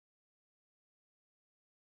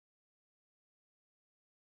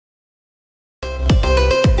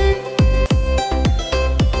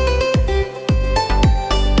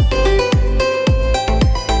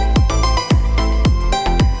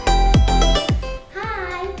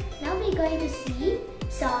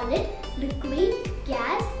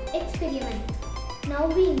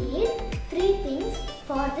we need 3 things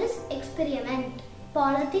for this experiment: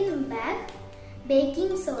 polythene bag,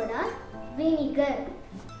 baking soda, vinegar.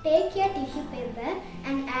 Take a tissue paper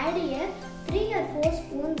and add a 3 or 4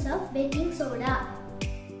 spoons of baking soda.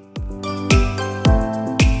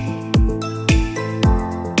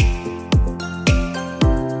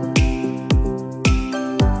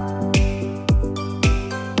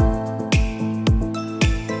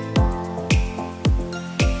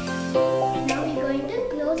 Now we are going to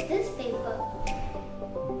close this paper.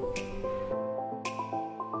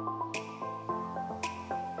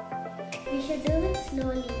 We should do it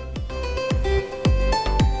slowly.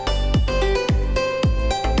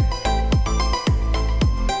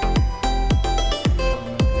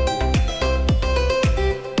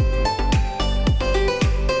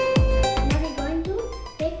 Now we are going to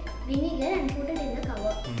take vinegar and put it in the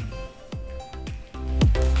cover.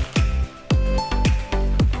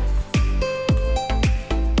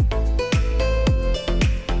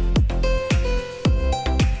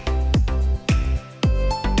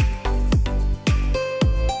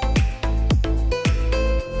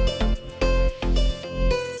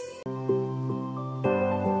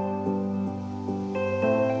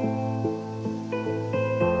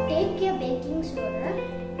 Take your baking soda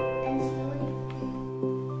and slowly.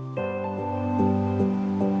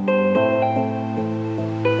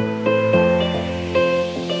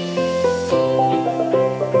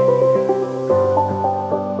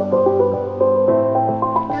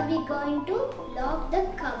 Now we are going to lock the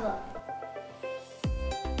cover.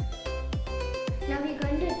 Now we are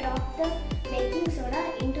going to drop the baking soda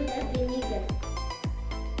into the vinegar.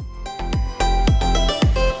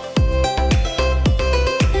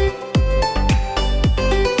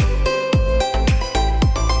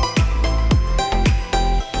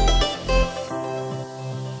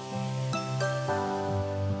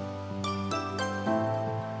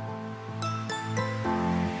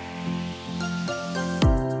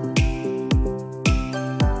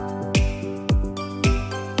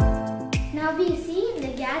 Now we see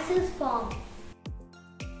the gases form.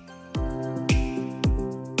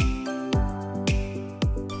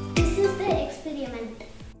 This is the experiment.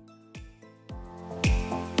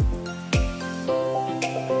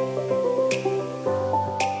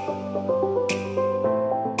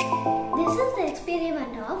 This is the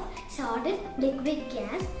experiment of solid liquid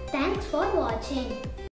gas. Thanks for watching.